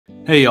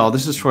Hey y'all,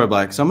 this is Troy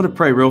Black. So I'm going to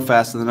pray real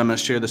fast and then I'm going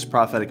to share this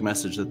prophetic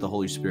message that the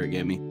Holy Spirit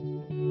gave me.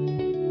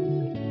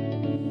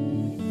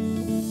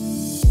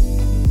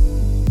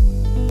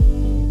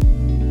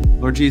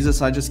 Lord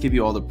Jesus, I just give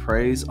you all the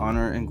praise,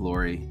 honor, and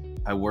glory.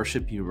 I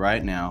worship you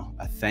right now.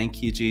 I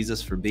thank you,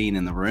 Jesus, for being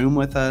in the room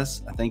with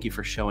us. I thank you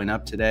for showing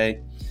up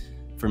today,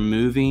 for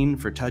moving,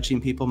 for touching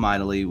people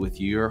mightily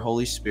with your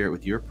Holy Spirit,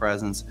 with your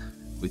presence,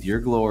 with your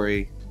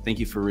glory. Thank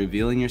you for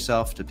revealing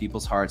yourself to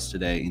people's hearts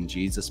today in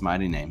Jesus'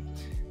 mighty name.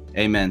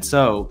 Amen.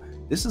 So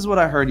this is what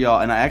I heard, y'all,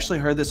 and I actually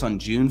heard this on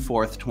June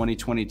 4th,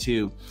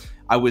 2022.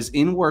 I was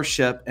in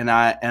worship, and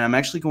I'm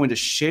actually going to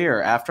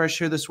share, after I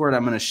share this word,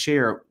 I'm going to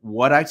share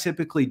what I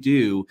typically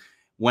do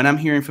when I'm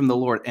hearing from the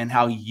Lord and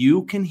how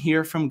you can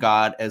hear from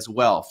God as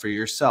well for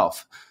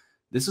yourself.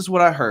 This is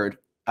what I heard.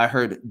 I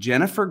heard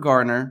Jennifer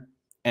Garner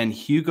and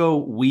Hugo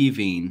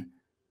Weaving,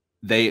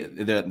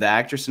 the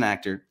actress and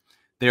actor,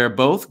 they are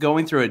both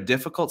going through a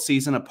difficult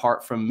season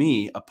apart from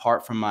me,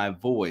 apart from my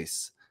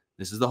voice.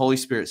 This is the Holy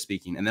Spirit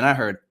speaking. And then I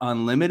heard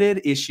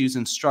unlimited issues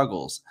and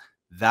struggles.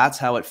 That's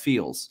how it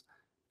feels.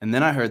 And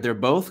then I heard they're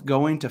both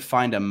going to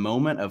find a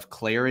moment of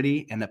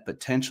clarity and a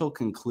potential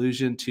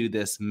conclusion to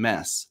this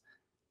mess.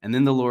 And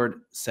then the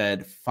Lord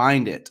said,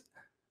 find it.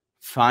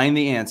 Find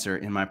the answer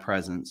in my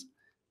presence.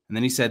 And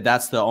then he said,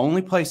 that's the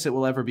only place it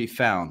will ever be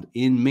found,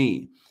 in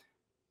me.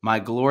 My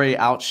glory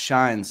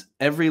outshines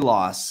every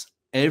loss,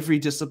 every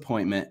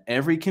disappointment,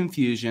 every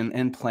confusion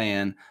and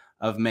plan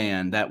of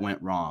man that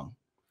went wrong.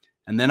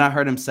 And then I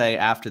heard him say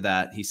after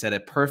that, he said, a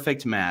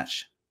perfect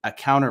match, a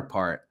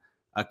counterpart,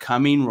 a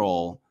coming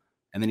role.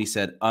 And then he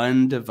said,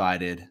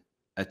 undivided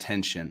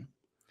attention.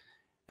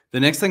 The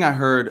next thing I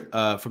heard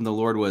from the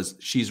Lord was,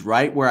 she's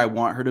right where I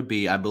want her to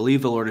be. I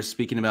believe the Lord is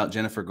speaking about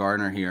Jennifer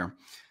Garner here.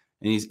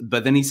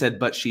 But then he said,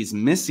 but she's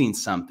missing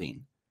something.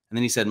 And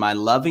then he said, my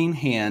loving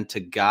hand to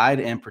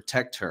guide and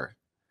protect her.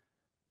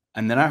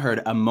 And then I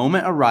heard, a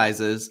moment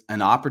arises,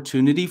 an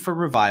opportunity for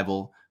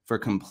revival, for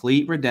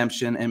complete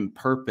redemption and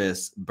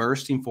purpose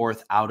bursting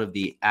forth out of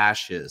the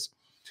ashes.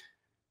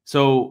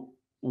 So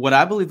what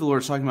I believe the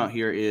Lord is talking about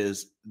here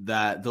is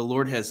that the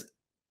Lord has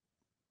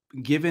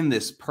given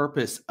this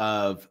purpose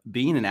of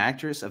being an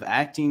actress, of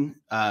acting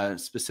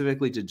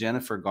specifically to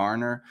Jennifer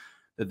Garner,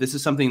 that this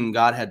is something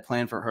God had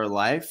planned for her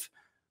life.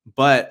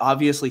 But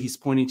obviously he's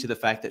pointing to the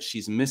fact that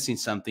she's missing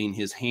something,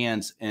 his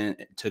hands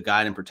to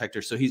guide and protect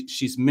her. So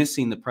she's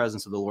missing the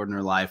presence of the Lord in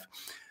her life.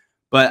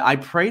 But I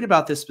prayed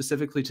about this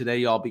specifically today,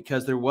 y'all,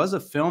 because there was a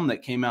film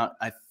that came out,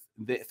 I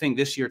think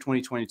this year,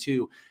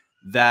 2022,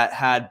 that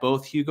had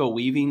both Hugo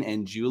Weaving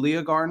and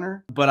Julia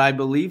Garner. But I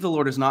believe the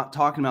Lord is not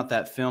talking about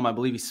that film. I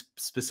believe he's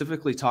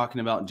specifically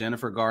talking about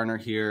Jennifer Garner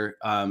here.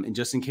 And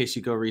just in case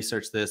you go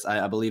research this,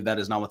 I believe that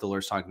is not what the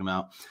Lord's talking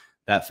about,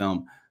 that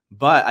film.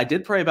 But I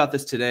did pray about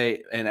this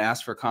today and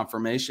ask for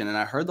confirmation. And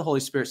I heard the Holy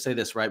Spirit say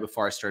this right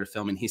before I started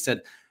filming. He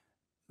said,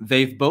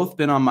 they've both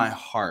been on my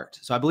heart.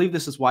 So I believe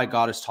this is why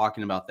God is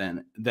talking about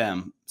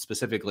them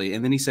specifically.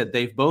 And then he said,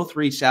 they've both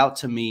reached out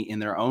to me in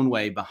their own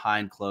way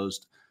behind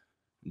closed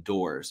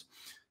doors.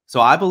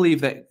 So I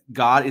believe that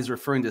God is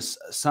referring to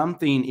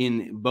something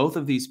in both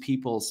of these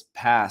people's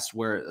past,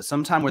 where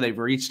sometime where they've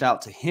reached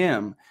out to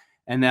him,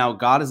 and now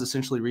God is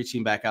essentially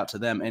reaching back out to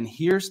them. And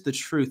here's the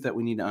truth that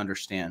we need to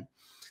understand,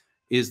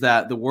 is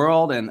that the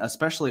world, and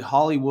especially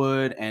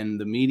Hollywood and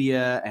the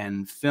media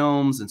and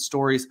films and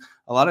stories,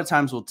 a lot of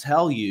times will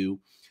tell you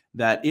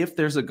that if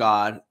there's a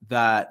God,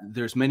 that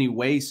there's many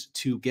ways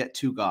to get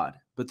to God.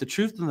 But the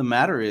truth of the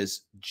matter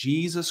is,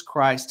 Jesus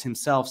Christ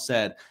himself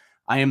said,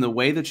 I am the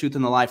way, the truth,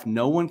 and the life.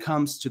 No one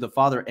comes to the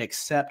Father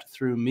except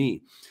through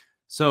me.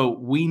 So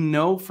we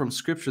know from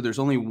Scripture there's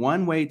only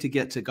one way to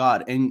get to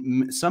God.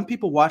 And some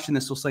people watching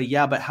this will say,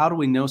 yeah, but how do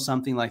we know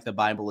something like the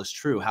Bible is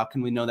true? How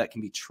can we know that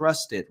can be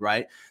trusted,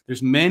 right?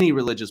 There's many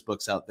religious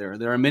books out there.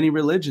 There are many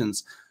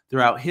religions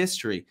throughout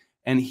history.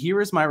 And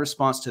here is my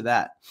response to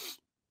that,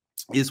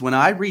 is when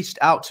I reached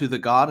out to the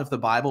God of the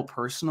Bible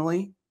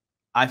personally,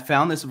 I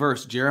found this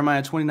verse,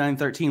 Jeremiah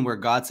 29:13, where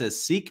God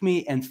says, seek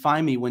me and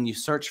find me when you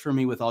search for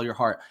me with all your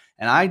heart.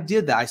 And I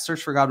did that. I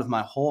searched for God with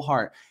my whole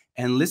heart.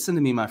 And listen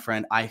to me, my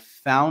friend, I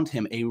found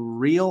him, a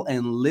real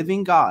and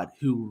living God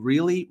who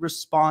really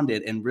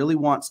responded and really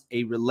wants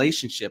a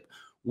relationship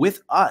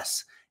with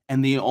us.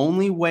 And the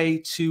only way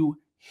to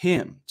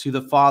him, to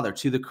the Father,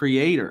 to the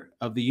creator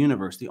of the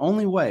universe, the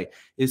only way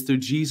is through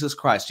Jesus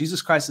Christ.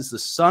 Jesus Christ is the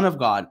Son of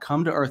God,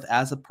 come to earth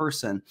as a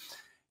person.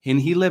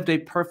 And he lived a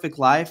perfect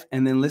life.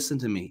 And then listen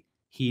to me,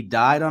 he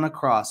died on a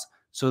cross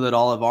so that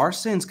all of our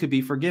sins could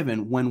be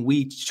forgiven when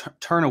we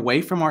turn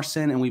away from our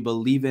sin and we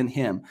believe in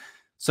him.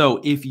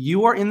 So if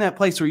you are in that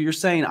place where you're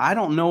saying, I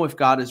don't know if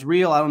God is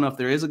real, I don't know if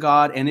there is a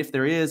God, and if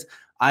there is,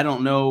 I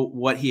don't know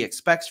what he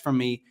expects from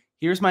me,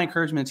 here's my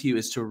encouragement to you,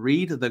 is to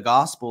read the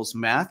Gospels,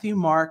 Matthew,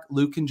 Mark,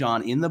 Luke, and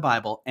John in the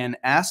Bible, and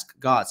ask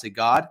God, say,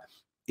 God,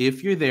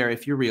 if you're there,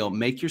 if you're real,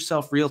 make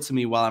yourself real to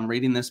me while I'm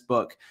reading this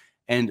book,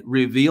 and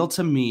reveal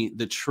to me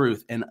the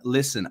truth. And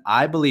listen,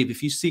 I believe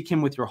if you seek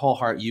him with your whole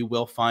heart, you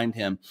will find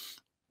him.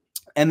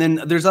 And then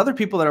there's other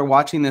people that are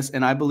watching this,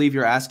 and I believe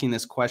you're asking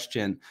this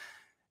question.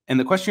 And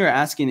the question you're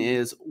asking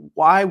is,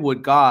 why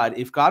would God,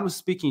 if God was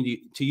speaking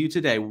to you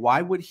today,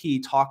 why would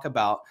he talk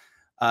about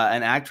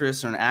an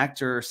actress or an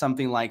actor or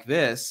something like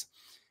this?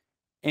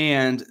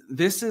 And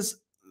this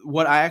is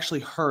what I actually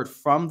heard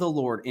from the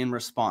Lord in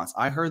response.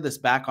 I heard this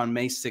back on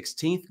May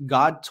 16th.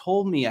 God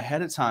told me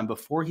ahead of time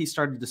before he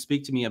started to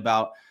speak to me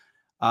about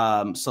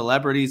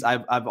celebrities.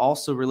 I've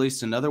also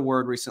released another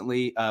word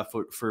recently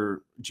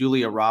for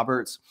Julia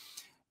Roberts.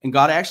 And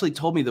God actually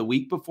told me the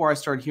week before I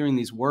started hearing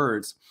these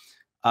words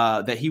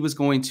that he was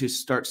going to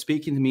start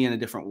speaking to me in a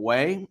different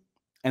way,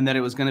 and that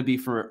it was going to be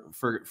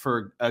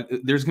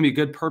there's going to be a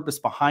good purpose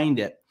behind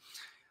it.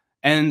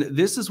 And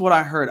this is what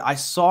I heard. I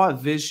saw a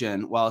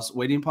vision while I was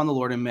waiting upon the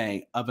Lord in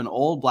May of an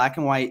old black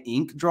and white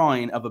ink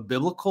drawing of a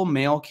biblical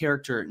male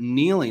character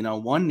kneeling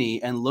on one knee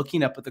and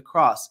looking up at the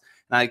cross.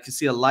 And I could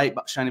see a light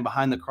shining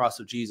behind the cross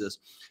of Jesus.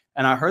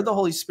 And I heard the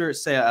Holy Spirit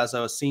say, as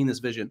I was seeing this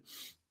vision,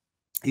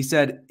 he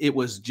said, it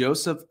was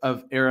Joseph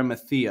of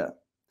Arimathea.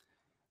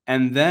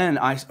 And then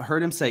I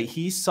heard him say,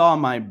 he saw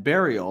my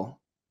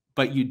burial,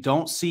 but you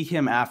don't see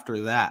him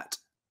after that.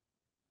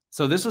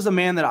 So this was a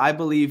man that I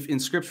believe in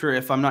scripture,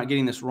 if I'm not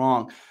getting this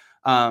wrong,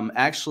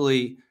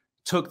 actually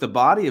took the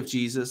body of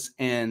Jesus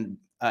and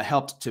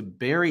helped to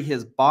bury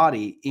his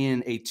body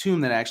in a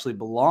tomb that actually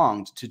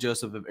belonged to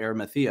Joseph of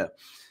Arimathea.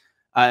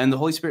 And the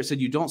Holy Spirit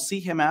said, you don't see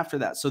him after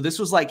that. So this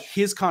was like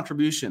his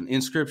contribution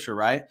in scripture,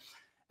 right?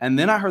 And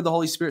then I heard the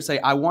Holy Spirit say,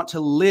 I want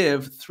to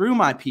live through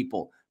my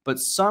people. But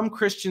some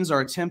Christians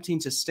are attempting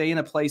to stay in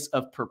a place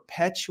of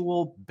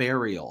perpetual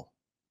burial.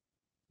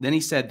 Then he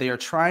said, they are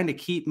trying to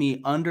keep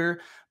me under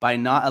by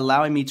not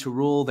allowing me to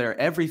rule their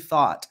every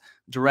thought,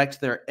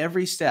 direct their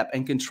every step,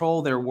 and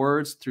control their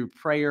words through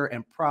prayer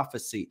and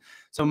prophecy.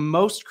 So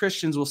most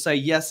Christians will say,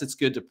 yes, it's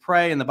good to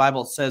pray. And the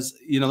Bible says,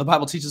 the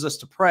Bible teaches us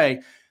to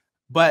pray.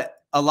 But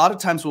a lot of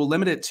times we'll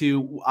limit it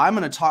to, I'm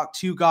going to talk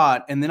to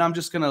God, and then I'm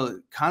just going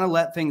to kind of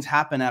let things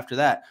happen after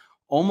that.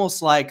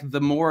 Almost like the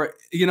more,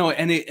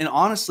 and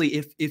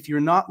honestly, if you're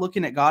not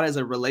looking at God as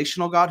a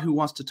relational God who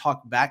wants to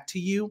talk back to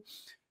you,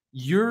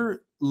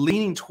 you're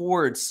leaning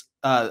towards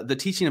the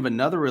teaching of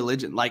another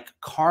religion, like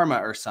karma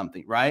or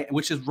something, right?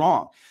 Which is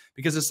wrong,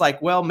 because it's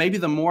like, well, maybe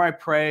the more I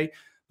pray,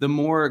 the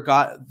more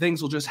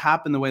things will just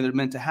happen the way they're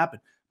meant to happen.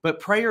 But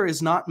prayer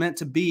is not meant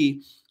to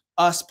be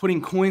us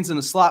putting coins in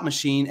a slot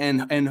machine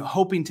and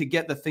hoping to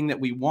get the thing that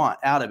we want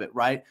out of it,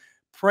 right?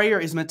 Prayer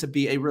is meant to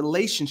be a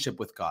relationship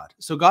with God.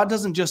 So God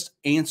doesn't just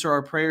answer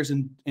our prayers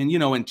and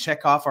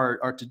check off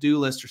our to-do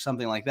list or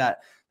something like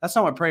that. That's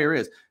not what prayer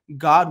is.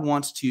 God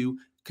wants to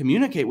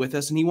communicate with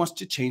us, and he wants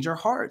to change our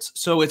hearts.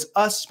 So it's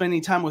us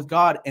spending time with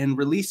God and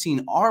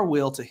releasing our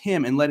will to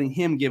him and letting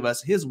him give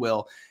us his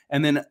will.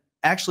 And then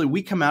actually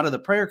we come out of the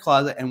prayer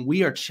closet and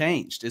we are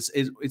changed.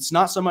 It's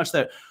not so much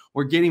that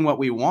we're getting what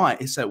we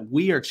want. It's that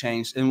we are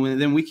changed. And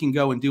then we can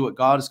go and do what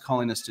God is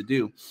calling us to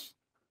do.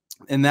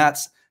 And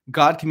that's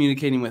God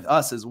communicating with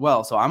us as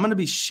well. So I'm going to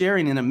be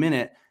sharing in a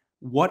minute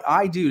what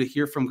I do to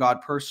hear from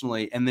God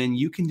personally. And then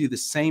you can do the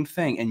same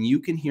thing and you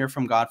can hear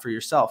from God for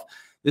yourself.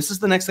 This is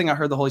the next thing I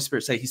heard the Holy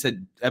Spirit say. He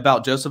said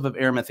about Joseph of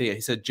Arimathea.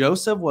 He said,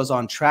 Joseph was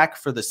on track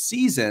for the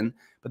season,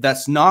 but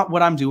that's not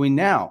what I'm doing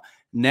now.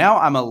 Now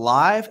I'm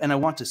alive and I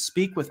want to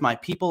speak with my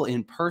people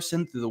in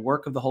person through the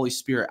work of the Holy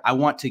Spirit. I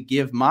want to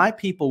give my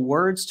people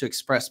words to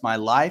express my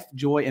life,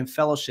 joy, and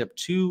fellowship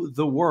to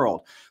the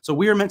world. So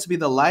we are meant to be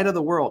the light of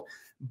the world,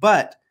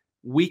 but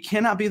we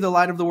cannot be the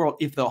light of the world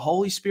if the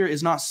Holy Spirit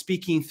is not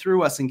speaking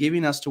through us and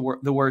giving us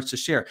the words to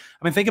share.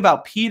 I mean, think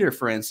about Peter,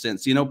 for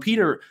instance.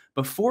 Peter,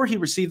 before he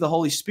received the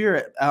Holy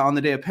Spirit on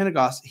the day of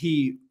Pentecost,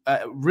 he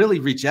really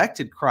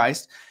rejected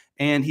Christ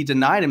and he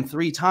denied him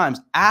 3 times.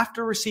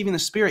 After receiving the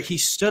Spirit, he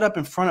stood up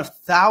in front of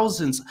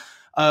thousands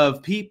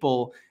of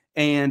people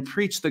and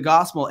preached the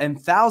gospel,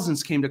 and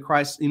thousands came to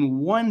Christ in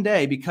one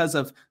day because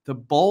of the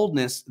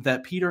boldness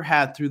that Peter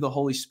had through the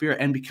Holy Spirit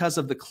and because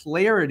of the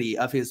clarity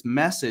of his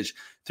message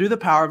through the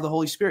power of the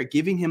Holy Spirit,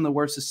 giving him the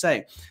words to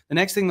say. The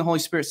next thing the Holy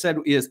Spirit said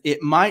is,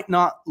 it might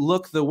not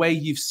look the way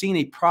you've seen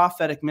a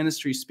prophetic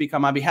ministry speak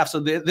on my behalf. So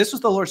this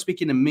was the Lord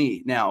speaking to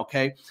me now,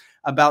 okay,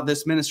 about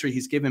this ministry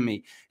he's given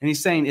me. And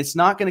he's saying, it's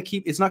not going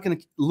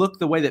to look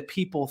the way that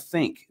people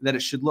think that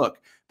it should look.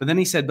 But then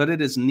he said, but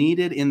it is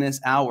needed in this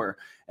hour.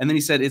 And then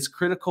he said, it's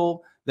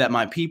critical that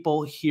my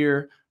people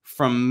hear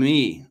from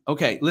me.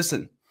 Okay,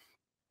 listen.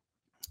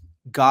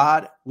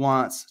 God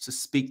wants to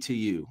speak to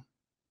you.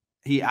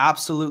 He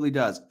absolutely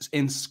does.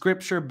 And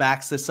scripture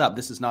backs this up.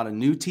 This is not a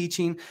new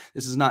teaching.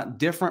 This is not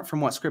different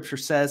from what scripture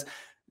says.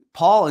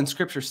 Paul in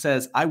scripture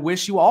says, I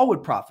wish you all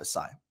would prophesy.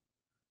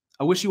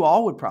 I wish you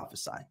all would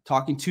prophesy,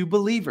 talking to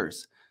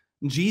believers.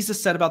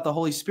 Jesus said about the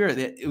Holy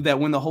Spirit that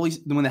when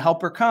the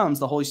Helper comes,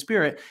 the Holy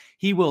Spirit,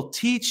 he will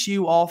teach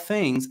you all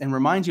things and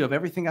remind you of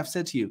everything I've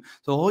said to you.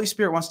 So the Holy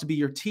Spirit wants to be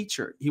your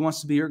teacher. He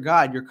wants to be your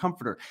guide, your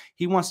comforter.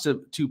 He wants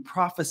to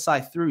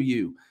prophesy through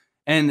you.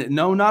 And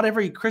no, not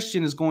every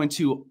Christian is going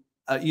to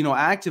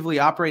actively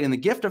operate in the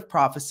gift of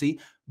prophecy,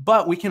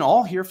 but we can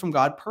all hear from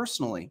God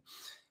personally.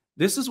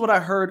 This is what I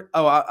heard.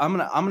 I'm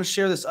gonna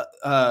share this.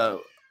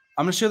 I'm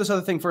I'm going to share this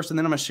other thing first, and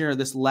then I'm going to share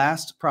this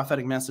last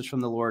prophetic message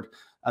from the Lord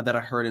that I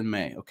heard in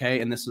May. Okay.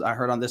 And I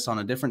heard on this on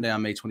a different day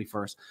on May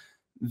 21st.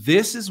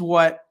 This is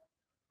what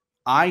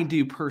I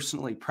do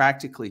personally,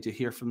 practically, to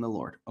hear from the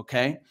Lord.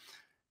 Okay.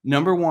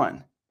 Number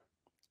one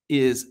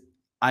is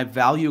I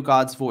value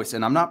God's voice,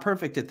 and I'm not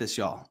perfect at this,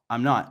 y'all.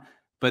 I'm not.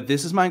 But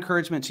this is my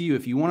encouragement to you.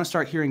 If you want to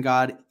start hearing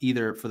God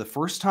either for the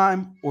first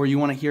time or you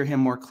want to hear him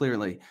more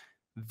clearly,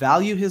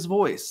 value his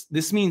voice.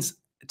 This means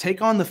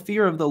take on the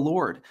fear of the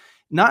Lord,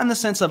 not in the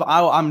sense of,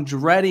 oh, I'm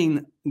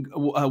dreading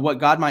what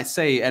God might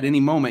say at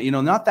any moment,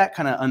 not that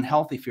kind of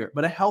unhealthy fear,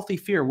 but a healthy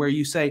fear where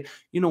you say,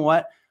 you know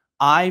what?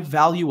 I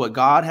value what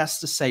God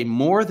has to say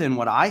more than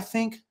what I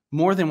think,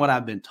 more than what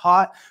I've been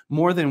taught,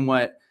 more than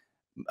what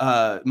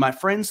my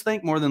friends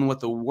think, more than what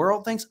the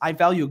world thinks. I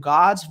value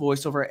God's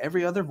voice over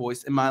every other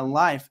voice in my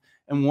life.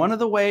 And one of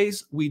the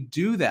ways we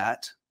do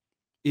that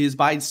is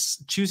by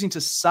choosing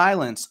to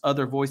silence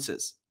other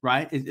voices,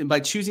 right? And by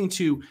choosing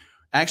to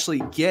actually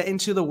get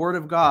into the Word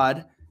of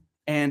God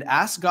and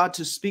ask God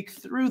to speak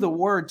through the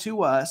Word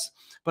to us,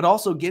 but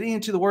also getting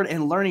into the Word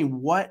and learning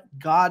what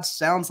God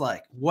sounds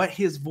like, what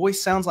his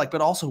voice sounds like,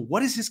 but also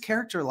what is his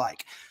character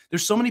like.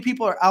 There's so many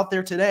people out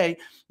there today,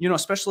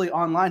 especially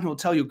online, who will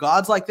tell you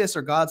God's like this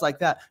or God's like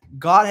that.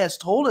 God has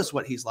told us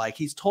what he's like.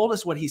 He's told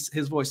us what his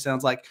voice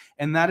sounds like,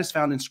 and that is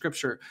found in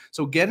Scripture.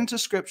 So get into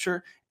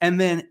Scripture,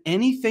 and then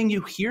anything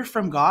you hear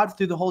from God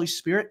through the Holy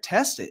Spirit,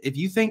 test it. If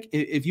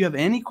you have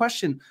any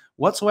question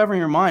whatsoever in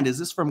your mind, is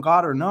this from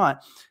God or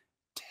not?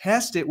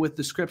 Test it with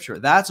the Scripture.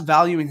 That's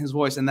valuing his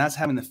voice, and that's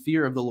having the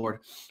fear of the Lord.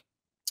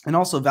 And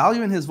also,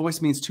 valuing his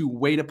voice means to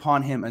wait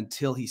upon him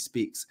until he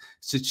speaks,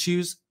 to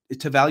choose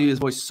to value his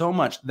voice so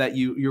much that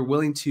you're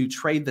willing to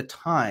trade the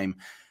time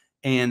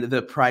and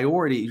the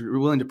priority. You're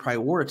willing to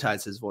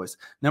prioritize his voice.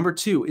 Number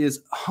two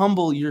is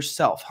humble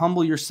yourself.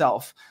 Humble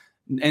yourself.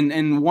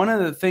 And one of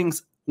the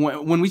things,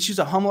 when we choose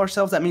to humble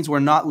ourselves, that means we're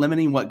not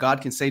limiting what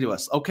God can say to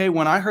us. Okay,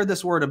 when I heard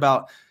this word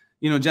about,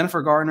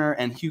 Jennifer Garner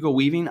and Hugo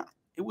Weaving,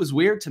 it was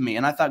weird to me.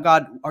 And I thought,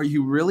 God, are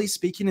you really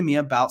speaking to me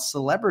about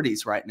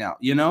celebrities right now?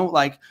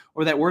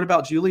 Or that word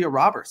about Julia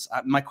Roberts.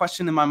 My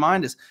question in my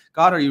mind is,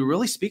 God, are you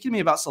really speaking to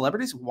me about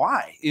celebrities?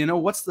 Why?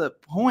 What's the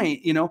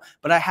point?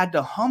 But I had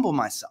to humble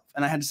myself,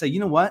 and I had to say, you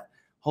know what,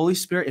 Holy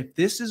Spirit, if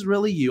this is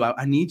really you,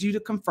 I need you to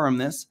confirm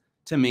this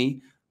to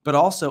me. But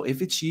also,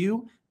 if it's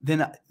you,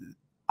 then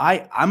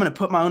I'm going to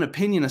put my own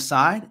opinion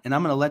aside, and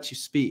I'm going to let you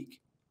speak.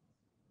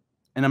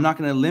 And I'm not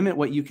going to limit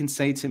what you can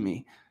say to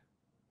me.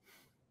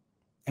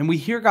 And we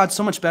hear God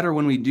so much better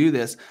when we do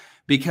this,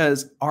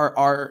 because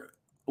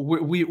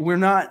we're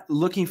not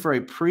looking for a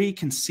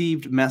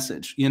preconceived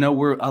message.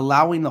 We're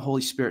allowing the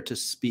Holy Spirit to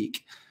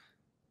speak.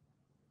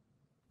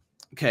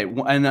 Okay,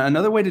 and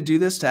another way to do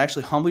this, to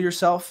actually humble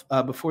yourself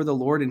before the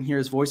Lord and hear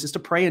his voice, is to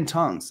pray in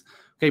tongues.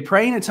 Okay,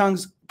 praying in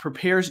tongues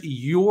prepares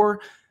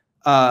your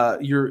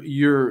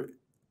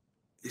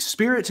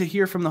spirit to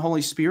hear from the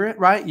Holy Spirit,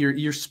 right?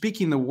 You're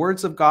speaking the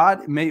words of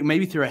God,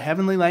 maybe through a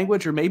heavenly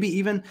language, or maybe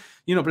even,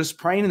 just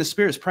praying in the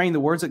Spirit is praying the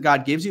words that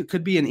God gives you. It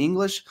could be in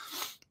English,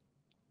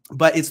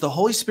 but it's the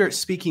Holy Spirit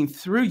speaking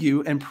through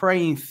you and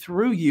praying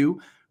through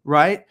you,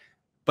 right?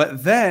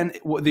 But then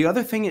the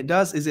other thing it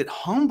does is it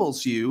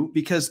humbles you,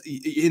 because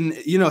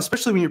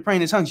especially when you're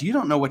praying in tongues, you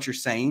don't know what you're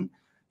saying,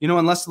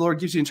 unless the Lord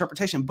gives you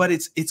interpretation, but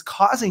it's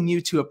causing you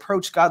to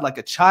approach God like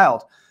a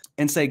child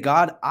and say,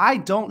 God, I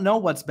don't know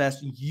what's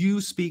best. You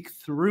speak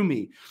through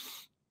me.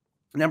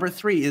 Number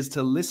three is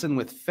to listen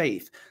with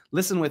faith.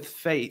 Listen with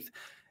faith.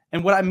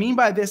 And what I mean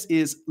by this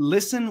is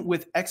listen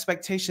with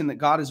expectation that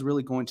God is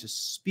really going to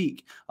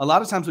speak. A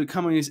lot of times we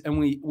come and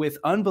we with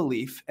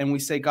unbelief, and we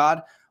say,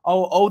 God,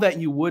 oh, that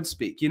you would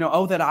speak,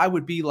 that I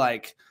would be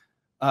like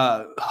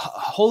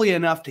holy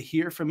enough to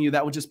hear from you.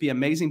 That would just be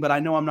amazing, but I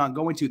know I'm not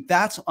going to.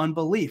 That's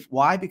unbelief.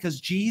 Why? Because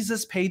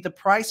Jesus paid the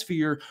price for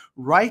your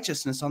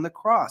righteousness on the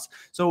cross.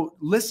 So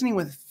listening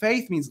with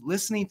faith means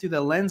listening through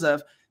the lens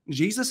of,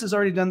 Jesus has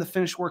already done the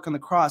finished work on the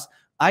cross.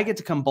 I get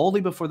to come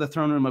boldly before the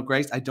throne room of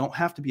grace. I don't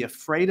have to be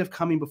afraid of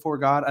coming before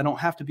God. I don't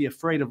have to be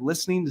afraid of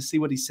listening to see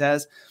what he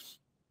says.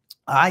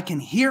 I can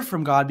hear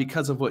from God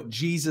because of what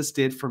Jesus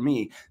did for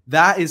me.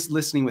 That is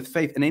listening with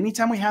faith. And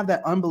anytime we have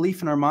that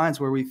unbelief in our minds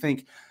where we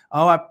think,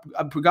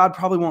 God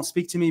probably won't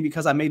speak to me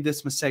because I made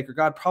this mistake, or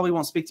God probably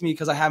won't speak to me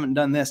because I haven't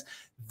done this,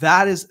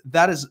 that is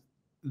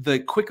the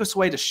quickest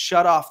way to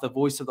shut off the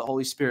voice of the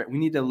Holy Spirit. We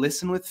need to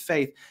listen with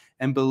faith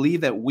and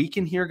believe that we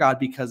can hear God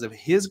because of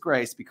his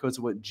grace, because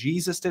of what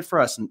Jesus did for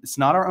us. And it's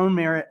not our own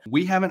merit.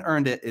 We haven't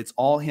earned it. It's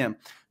all him.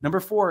 Number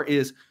four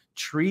is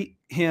treat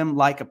him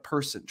like a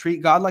person.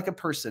 Treat God like a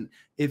person.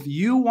 If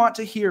you want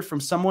to hear from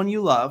someone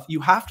you love,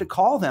 you have to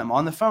call them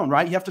on the phone,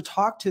 right? You have to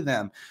talk to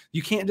them.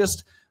 You can't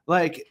just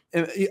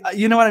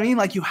you know what I mean?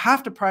 Like, you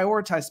have to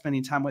prioritize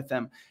spending time with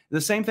them. The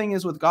same thing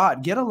is with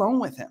God. Get alone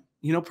with him.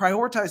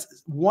 Prioritize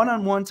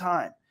one-on-one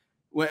time.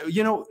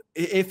 Well,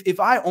 if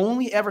I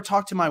only ever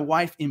talked to my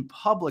wife in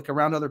public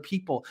around other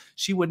people,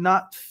 she would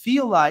not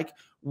feel like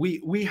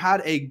we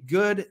had a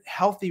good,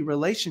 healthy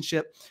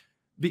relationship,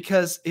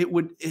 because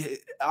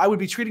I would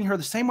be treating her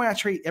the same way I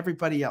treat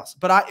everybody else.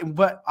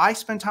 But I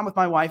spend time with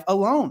my wife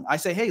alone. I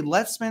say, hey,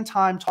 let's spend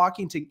time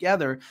talking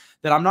together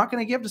that I'm not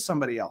going to give to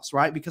somebody else,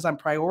 right? Because I'm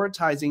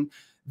prioritizing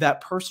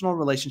that personal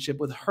relationship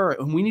with her.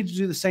 And we need to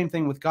do the same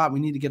thing with God. We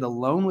need to get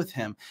alone with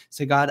him.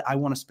 Say, God, I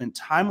want to spend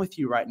time with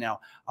you right now.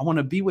 I want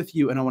to be with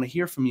you and I want to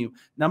hear from you.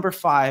 Number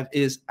 5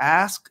 is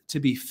ask to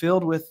be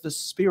filled with the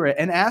Spirit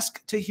and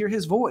ask to hear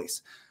his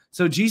voice.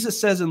 So Jesus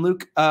says in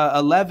Luke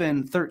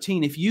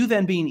 11:13, if you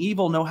then being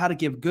evil know how to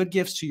give good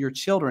gifts to your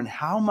children,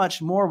 how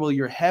much more will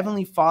your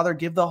heavenly Father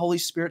give the Holy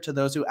Spirit to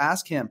those who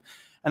ask him?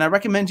 And I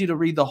recommend you to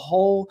read the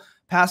whole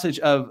passage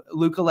of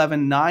Luke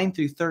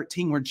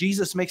 11:9-13, where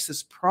Jesus makes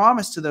this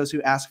promise to those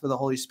who ask for the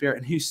Holy Spirit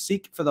and who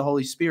seek for the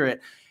Holy Spirit.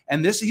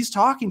 And he's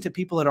talking to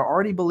people that are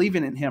already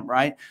believing in him,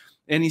 right?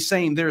 And he's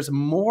saying there's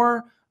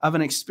more of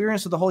an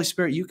experience of the Holy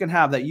Spirit you can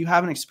have that you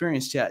haven't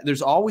experienced yet.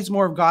 There's always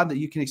more of God that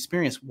you can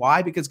experience.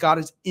 Why? Because God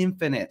is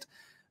infinite.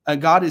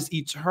 God is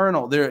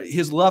eternal.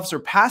 His love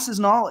surpasses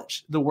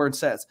knowledge, the word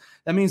says.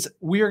 That means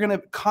we are going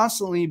to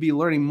constantly be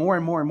learning more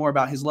and more and more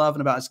about his love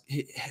and about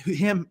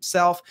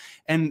himself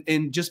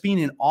and just being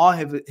in awe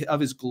of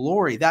his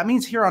glory. That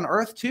means here on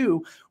earth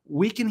too,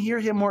 we can hear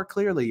him more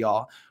clearly,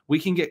 y'all. We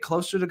can get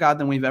closer to God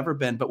than we've ever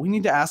been, but we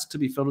need to ask to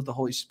be filled with the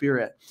Holy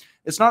Spirit.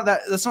 That's not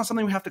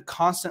something we have to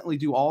constantly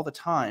do all the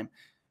time,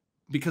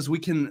 because we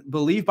can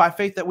believe by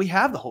faith that we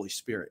have the Holy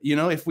Spirit. You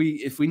know, if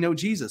we know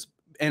Jesus,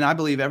 and I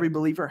believe every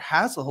believer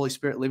has the Holy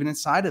Spirit living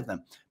inside of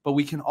them, but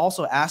we can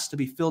also ask to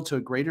be filled to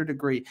a greater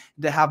degree,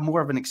 to have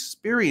more of an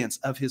experience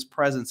of his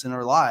presence in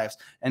our lives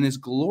and his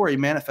glory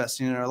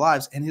manifesting in our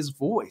lives and his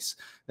voice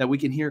that we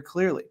can hear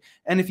clearly.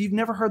 And if you've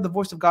never heard the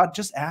voice of God,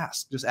 just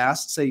ask,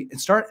 say,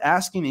 and start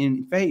asking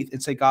in faith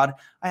and say, God,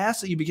 I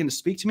ask that you begin to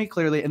speak to me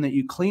clearly and that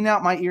you clean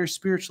out my ears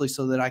spiritually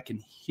so that I can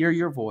hear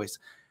your voice.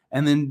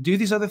 And then do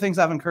these other things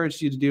I've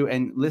encouraged you to do.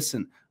 And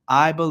listen,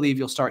 I believe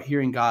you'll start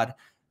hearing God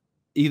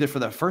either for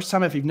the first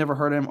time if you've never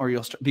heard him, or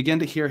you'll begin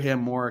to hear him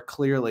more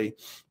clearly.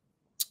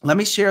 Let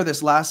me share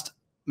this last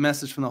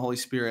message from the Holy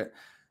Spirit.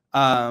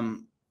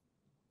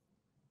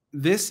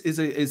 This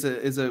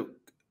is a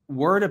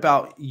word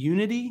about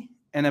unity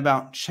and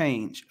about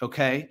change,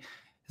 okay?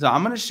 So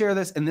I'm going to share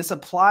this, and this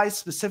applies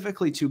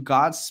specifically to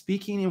God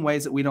speaking in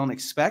ways that we don't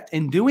expect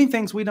and doing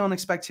things we don't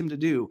expect him to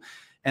do.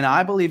 And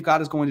I believe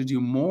God is going to do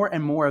more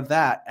and more of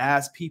that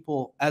as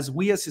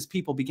we as his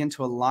people begin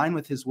to align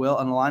with his will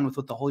and align with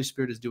what the Holy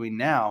Spirit is doing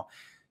now.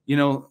 You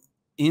know,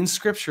 in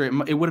Scripture,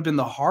 it would have been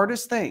the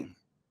hardest thing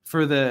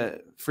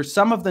for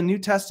some of the New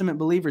Testament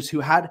believers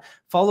who had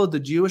followed the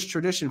Jewish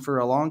tradition for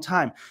a long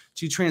time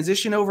to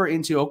transition over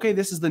into, okay,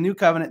 this is the new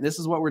covenant. This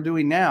is what we're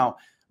doing now,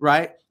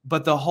 right?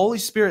 But the Holy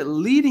Spirit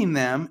leading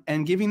them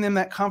and giving them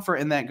that comfort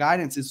and that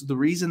guidance is the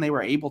reason they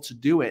were able to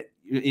do it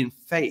in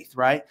faith,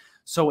 right?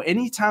 So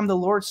anytime the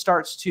Lord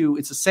starts to,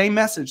 it's the same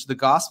message, the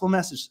gospel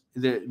message,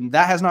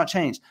 that has not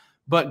changed.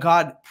 But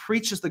God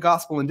preaches the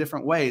gospel in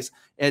different ways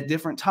at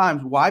different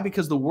times. Why?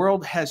 Because the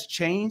world has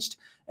changed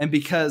and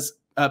because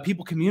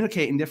people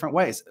communicate in different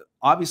ways.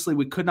 Obviously,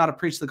 we could not have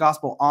preached the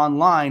gospel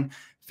online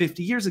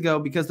 50 years ago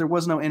because there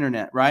was no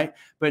internet, right?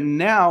 But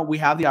now we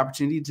have the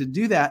opportunity to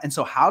do that. And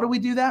so how do we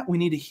do that? We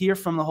need to hear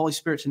from the Holy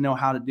Spirit to know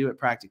how to do it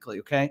practically,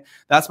 okay?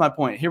 That's my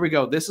point. Here we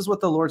go. This is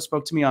what the Lord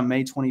spoke to me on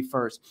May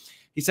 21st.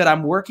 He said,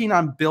 I'm working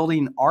on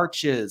building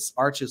arches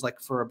like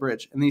for a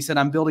bridge. And then he said,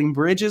 I'm building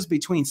bridges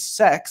between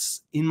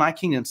sects in my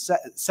kingdom,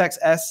 sects,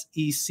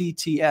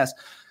 S-E-C-T-S.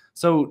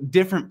 So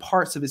different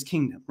parts of his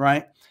kingdom,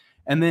 right?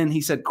 And then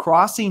he said,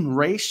 crossing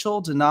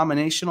racial,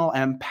 denominational,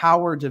 and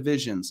power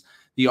divisions.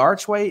 The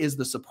archway is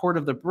the support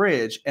of the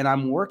bridge, and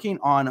I'm working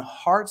on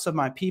hearts of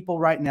my people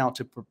right now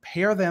to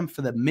prepare them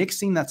for the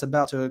mixing that's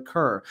about to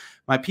occur.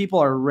 My people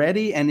are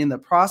ready and in the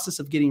process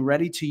of getting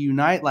ready to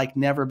unite like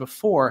never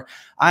before.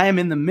 I am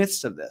in the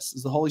midst of this,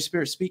 is the Holy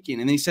Spirit speaking.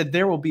 And he said,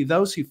 there will be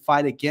those who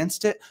fight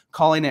against it,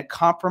 calling it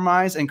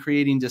compromise and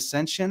creating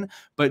dissension,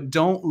 but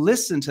don't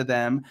listen to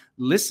them.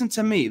 Listen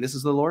to me. This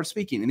is the Lord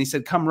speaking. And he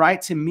said, come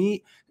right to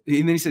me.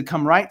 And then he said,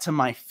 come right to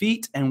my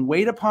feet and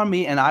wait upon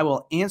me, and I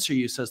will answer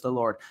you, says the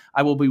Lord.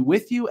 I will be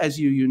with you as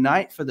you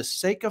unite for the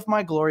sake of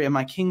my glory and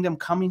my kingdom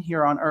coming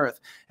here on earth.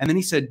 And then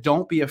he said,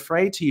 don't be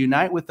afraid to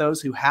unite with those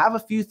who have a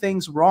few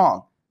things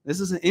wrong. This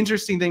is an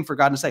interesting thing for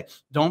God to say.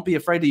 Don't be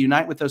afraid to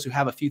unite with those who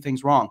have a few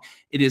things wrong.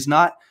 It is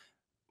not.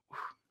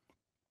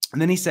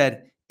 And then he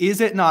said,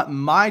 is it not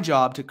my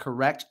job to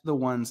correct the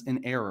ones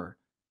in error?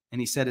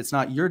 And he said, it's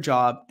not your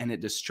job, and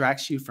it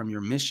distracts you from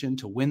your mission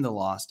to win the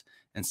lost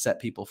and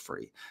set people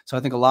free. So I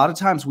think a lot of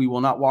times we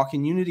will not walk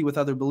in unity with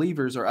other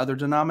believers or other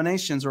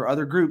denominations or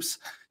other groups,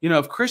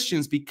 of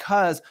Christians,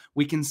 because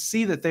we can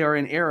see that they are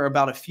in error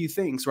about a few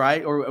things,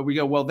 right? Or we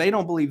go, well, they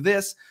don't believe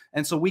this,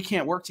 and so we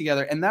can't work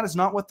together. And that is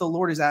not what the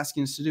Lord is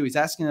asking us to do. He's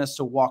asking us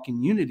to walk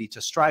in unity,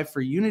 to strive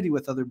for unity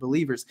with other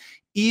believers,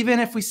 even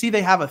if we see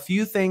they have a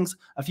few things,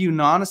 a few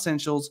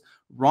non-essentials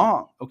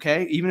wrong,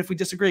 okay? Even if we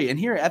disagree. And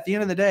here, at the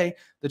end of the day,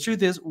 the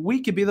truth is we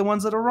could be the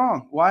ones that are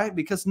wrong. Why?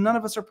 Because none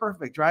of us are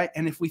perfect, right?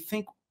 And if we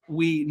think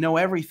we know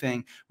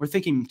everything, we're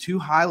thinking too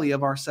highly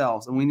of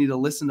ourselves, and we need to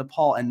listen to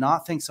Paul and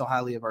not think so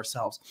highly of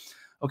ourselves.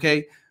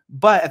 Okay.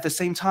 But at the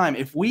same time,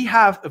 if we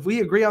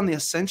agree on the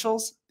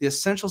essentials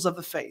of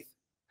the faith,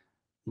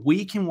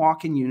 we can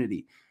walk in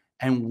unity,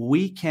 and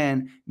we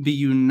can be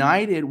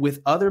united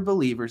with other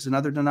believers in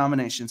other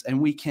denominations,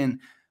 and we can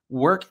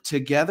work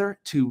together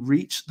to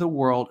reach the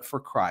world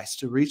for Christ,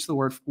 to reach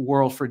the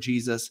world for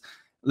Jesus.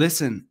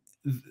 Listen,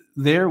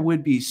 there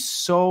would be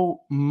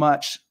so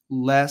many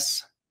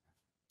less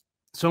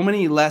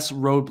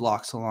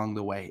roadblocks along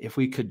the way if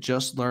we could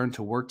just learn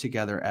to work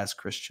together as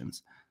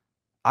Christians.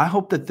 I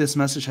hope that this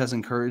message has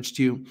encouraged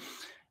you.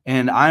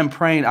 And I'm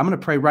going to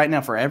pray right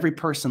now for every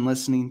person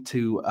listening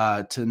to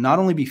not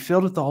only be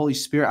filled with the Holy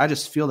Spirit. I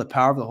just feel the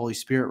power of the Holy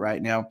Spirit right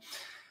now.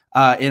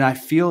 And I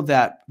feel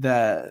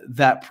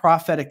that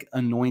prophetic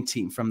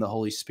anointing from the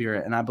Holy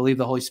Spirit. And I believe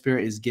the Holy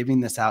Spirit is giving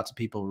this out to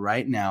people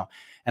right now.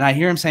 And I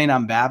hear him saying,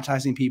 I'm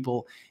baptizing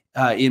people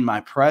in my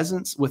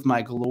presence, with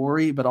my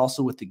glory, but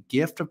also with the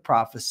gift of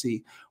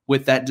prophecy,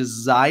 with that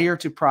desire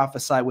to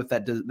prophesy, with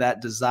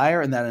that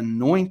desire and that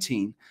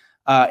anointing.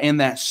 And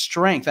that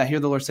strength. I hear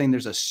the Lord saying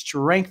there's a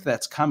strength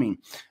that's coming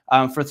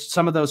for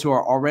some of those who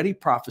are already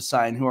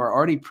prophesying, who are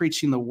already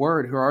preaching the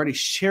word, who are already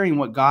sharing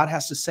what God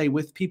has to say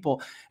with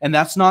people. And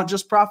that's not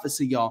just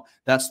prophecy, y'all.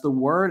 That's the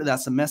word.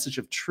 That's a message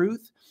of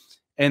truth.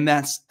 And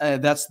that's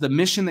the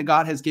mission that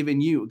God has given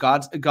you.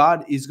 God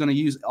is going to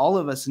use all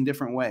of us in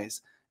different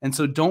ways. And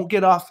so don't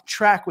get off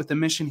track with the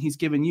mission he's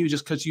given you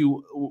just because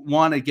you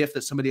want a gift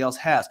that somebody else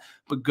has.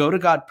 But go to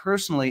God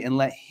personally and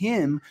let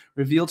him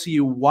reveal to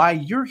you why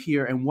you're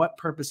here and what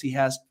purpose he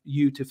has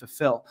you to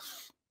fulfill.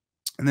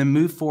 And then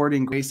move forward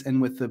in grace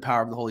and with the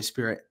power of the Holy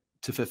Spirit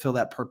to fulfill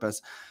that purpose.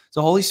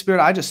 So Holy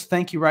Spirit, I just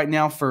thank you right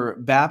now for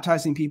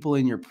baptizing people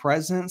in your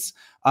presence.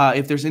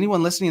 If there's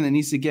anyone listening that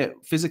needs to get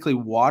physically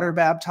water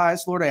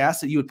baptized, Lord, I ask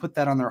that you would put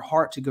that on their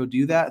heart to go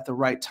do that at the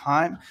right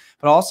time.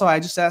 But also, I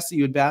just ask that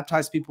you would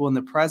baptize people in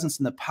the presence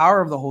and the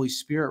power of the Holy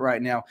Spirit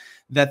right now,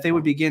 that they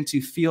would begin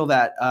to feel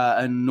that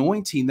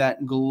anointing,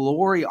 that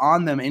glory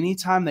on them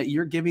anytime that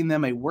you're giving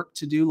them a work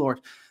to do, Lord,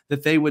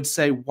 that they would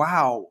say,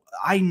 wow,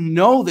 I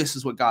know this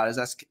is what God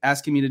is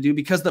asking me to do,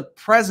 because the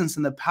presence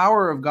and the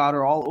power of God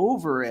are all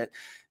over it.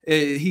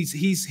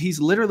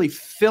 He's literally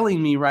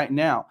filling me right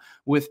now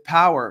with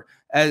power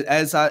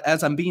as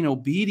I'm being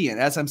obedient,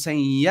 as I'm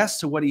saying yes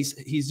to what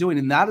he's doing.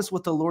 And that is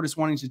what the Lord is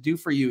wanting to do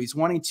for you. He's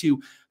wanting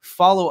to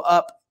follow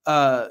up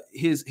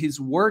his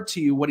word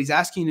to you, what he's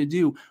asking you to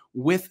do,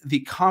 with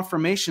the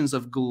confirmations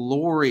of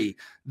glory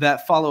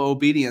that follow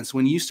obedience.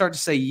 When you start to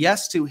say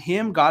yes to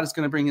him, God is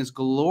going to bring his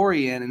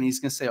glory in, and he's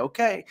going to say,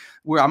 okay,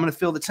 I'm going to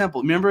fill the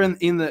temple. Remember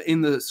in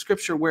the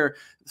scripture where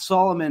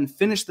Solomon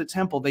finished the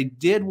temple, they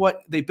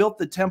built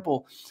the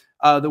temple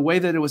the way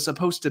that it was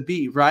supposed to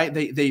be, right?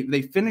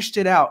 They finished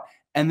it out.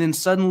 And then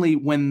suddenly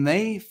when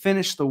they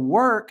finished the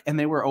work and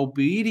they were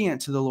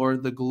obedient to the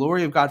Lord, the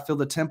glory of God filled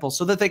the temple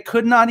so that they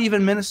could not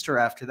even minister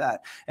after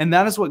that. And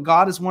that is what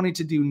God is wanting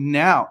to do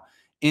now.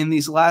 In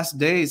these last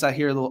days, I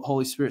hear the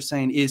Holy Spirit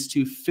saying, is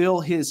to fill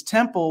his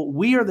temple.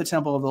 We are the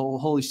temple of the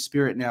Holy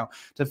Spirit now,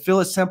 to fill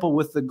his temple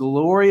with the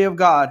glory of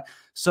God,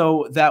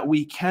 so that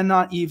we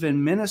cannot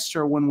even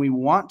minister when we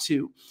want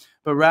to,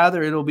 but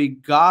rather it'll be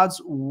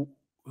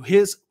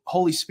his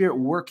Holy Spirit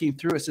working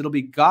through us. It'll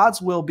be God's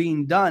will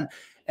being done.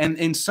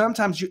 And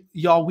sometimes,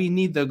 y'all, we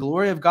need the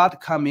glory of God to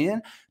come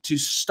in to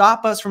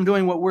stop us from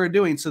doing what we're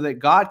doing, so that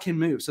God can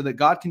move, so that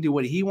God can do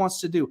what he wants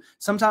to do.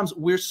 Sometimes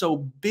we're so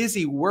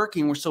busy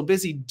working, we're so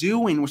busy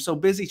doing, we're so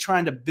busy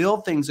trying to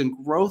build things and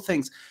grow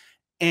things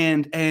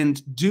and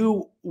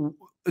do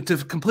to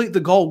complete the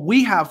goal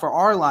we have for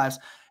our lives.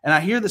 And I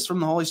hear this from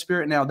the Holy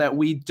Spirit now, that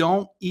we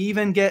don't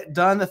even get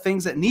done the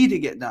things that need to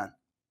get done.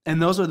 And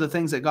those are the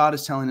things that God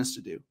is telling us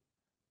to do.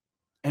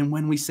 And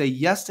when we say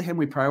yes to him,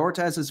 we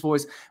prioritize his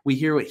voice, we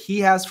hear what he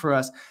has for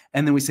us,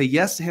 and then we say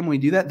yes to him. We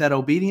do that. That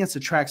obedience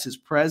attracts his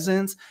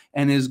presence,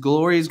 and his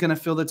glory is going to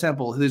fill the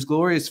temple. His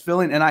glory is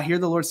filling, and I hear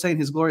the Lord saying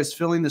his glory is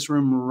filling this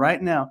room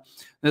right now,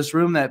 this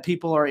room that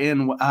people are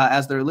in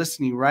as they're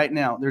listening right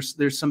now.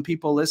 There's some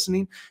people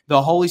listening.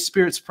 The Holy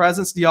Spirit's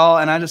presence, y'all,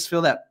 and I just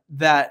feel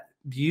that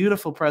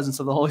beautiful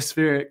presence of the Holy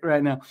Spirit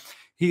right now.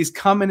 He's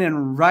coming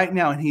in right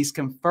now, and he's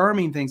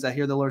confirming things. I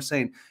hear the Lord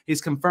saying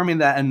he's confirming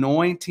that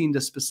anointing to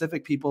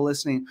specific people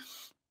listening.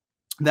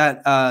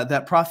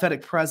 That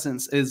prophetic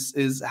presence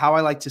is how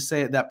I like to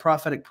say it. That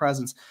prophetic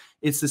presence.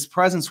 It's this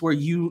presence where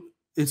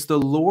it's the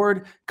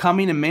Lord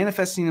coming and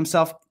manifesting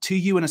himself to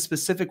you in a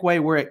specific way,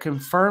 where it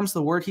confirms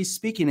the word he's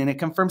speaking, and it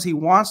confirms he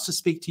wants to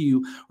speak to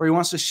you, or he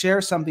wants to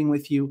share something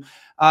with you.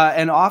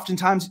 And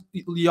oftentimes,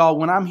 y'all,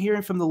 when I'm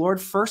hearing from the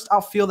Lord, first I'll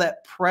feel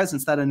that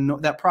presence,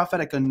 that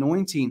prophetic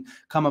anointing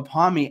come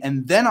upon me,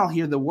 and then I'll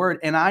hear the word.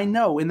 And I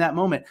know in that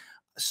moment,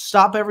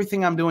 stop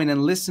everything I'm doing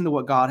and listen to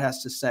what God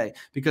has to say,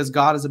 because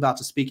God is about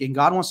to speak, and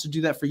God wants to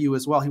do that for you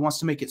as well. He wants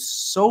to make it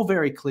so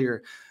very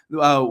clear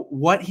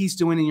what he's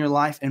doing in your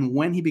life, and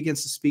when he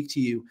begins to speak to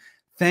you.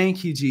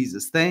 Thank you,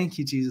 Jesus. Thank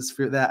you, Jesus,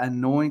 for that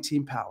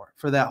anointing power,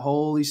 for that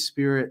Holy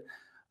Spirit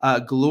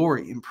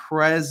glory and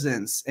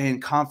presence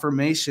and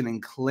confirmation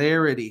and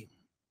clarity.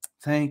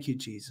 Thank you,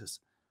 Jesus.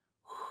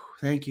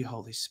 Thank you,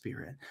 Holy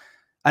Spirit.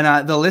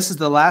 And this is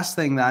the last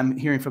thing that I'm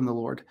hearing from the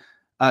Lord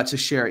to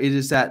share. It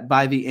is that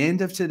by the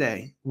end of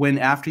today,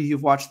 after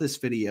you've watched this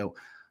video,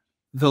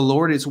 the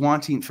Lord is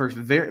wanting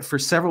for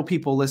several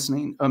people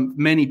listening,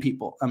 many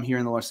people I'm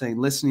hearing the Lord saying,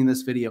 listening to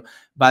this video,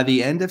 by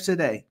the end of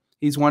today,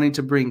 he's wanting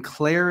to bring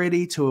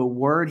clarity to a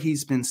word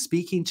he's been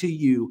speaking to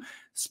you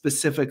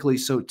specifically.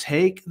 So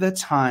take the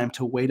time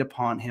to wait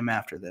upon him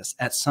after this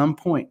at some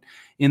point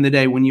in the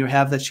day when you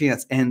have the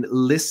chance, and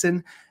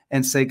listen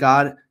and say,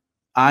 God,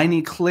 I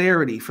need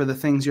clarity for the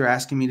things you're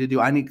asking me to do.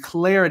 I need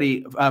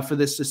clarity for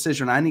this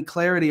decision. I need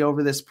clarity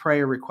over this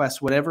prayer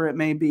request, whatever it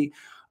may be.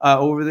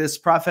 Over this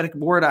prophetic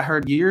word I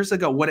heard years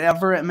ago,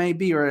 whatever it may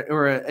be,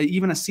 or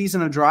even a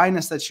season of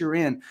dryness that you're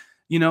in,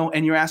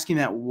 and you're asking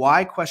that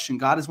why question.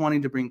 God is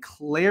wanting to bring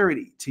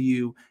clarity to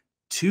you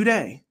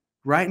today,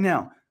 right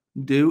now.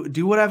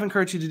 Do what I've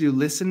encouraged you to do.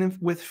 Listen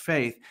with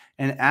faith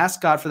and ask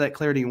God for that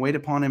clarity and wait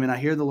upon him. And I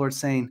hear the Lord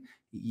saying,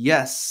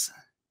 yes,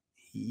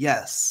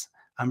 yes,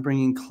 I'm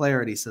bringing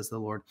clarity, says the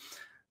Lord.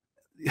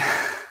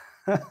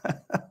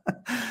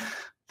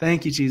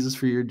 Thank you, Jesus,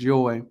 for your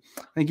joy.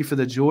 Thank you for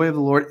the joy of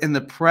the Lord and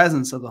the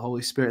presence of the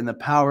Holy Spirit and the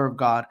power of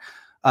God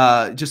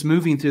just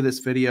moving through this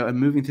video and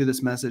moving through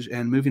this message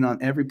and moving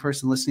on every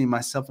person listening,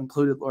 myself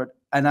included, Lord.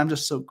 And I'm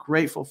just so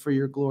grateful for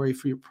your glory,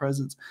 for your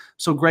presence.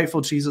 So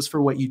grateful, Jesus,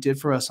 for what you did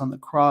for us on the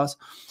cross,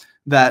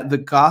 that the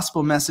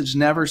gospel message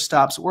never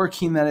stops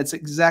working, that it's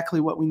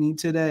exactly what we need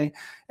today.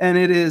 And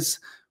it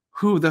is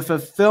the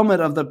fulfillment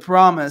of the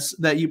promise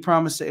that you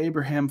promised to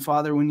Abraham,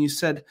 Father, when you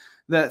said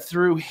that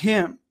through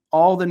him,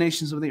 all the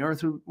nations of the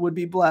earth would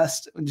be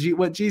blessed.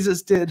 What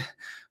Jesus did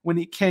when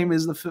he came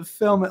is the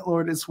fulfillment,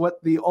 Lord. It's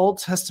what the Old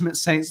Testament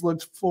saints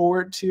looked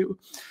forward to.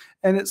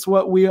 And it's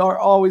what we are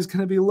always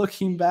going to be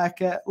looking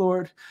back at,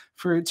 Lord,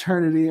 for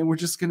eternity. And we're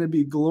just going to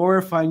be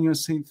glorifying you and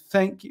saying,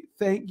 thank you,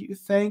 thank you,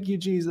 thank you,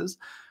 Jesus,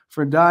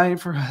 for dying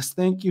for us.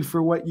 Thank you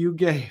for what you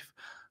gave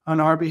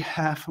on our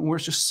behalf. And we're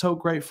just so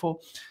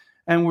grateful.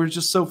 And we're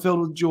just so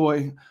filled with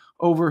joy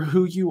over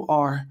who you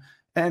are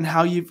and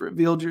how you've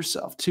revealed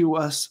yourself to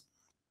us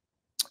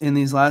in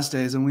these last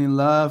days. And we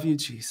love you,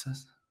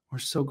 Jesus. We're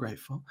so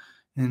grateful.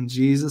 In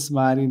Jesus'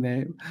 mighty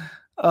name.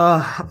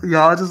 Y'all,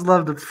 I just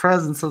love the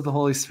presence of the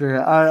Holy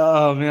Spirit.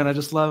 I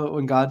just love it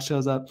when God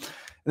shows up.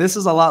 This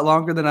is a lot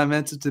longer than I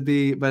meant it to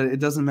be, but it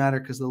doesn't matter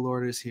because the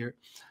Lord is here.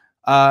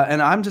 And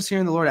I'm just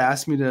hearing the Lord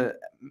ask me to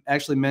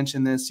actually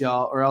mention this,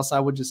 y'all, or else I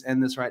would just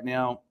end this right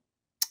now.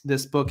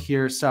 This book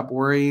here, Stop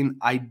Worrying.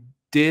 I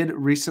did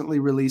recently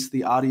release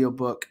the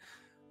audiobook.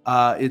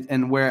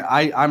 Where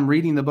I'm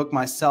reading the book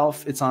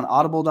myself. It's on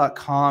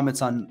audible.com.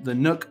 It's on the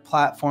Nook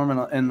platform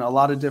and a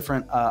lot of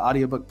different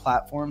audiobook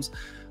platforms.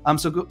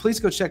 Please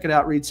go check it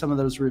out. Read some of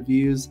those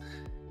reviews.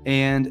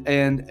 And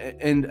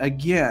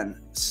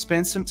again,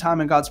 spend some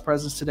time in God's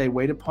presence today.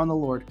 Wait upon the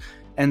Lord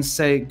and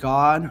say,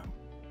 God,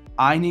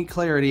 I need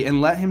clarity, and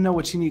let him know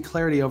what you need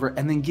clarity over,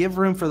 and then give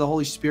room for the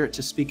Holy Spirit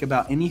to speak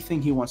about anything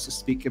he wants to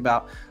speak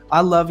about. I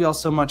love y'all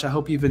so much. I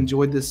hope you've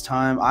enjoyed this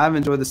time. I've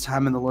enjoyed this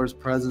time in the Lord's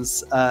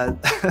presence.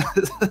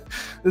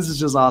 This is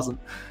just awesome.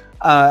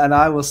 And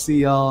I will see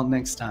y'all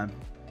next time.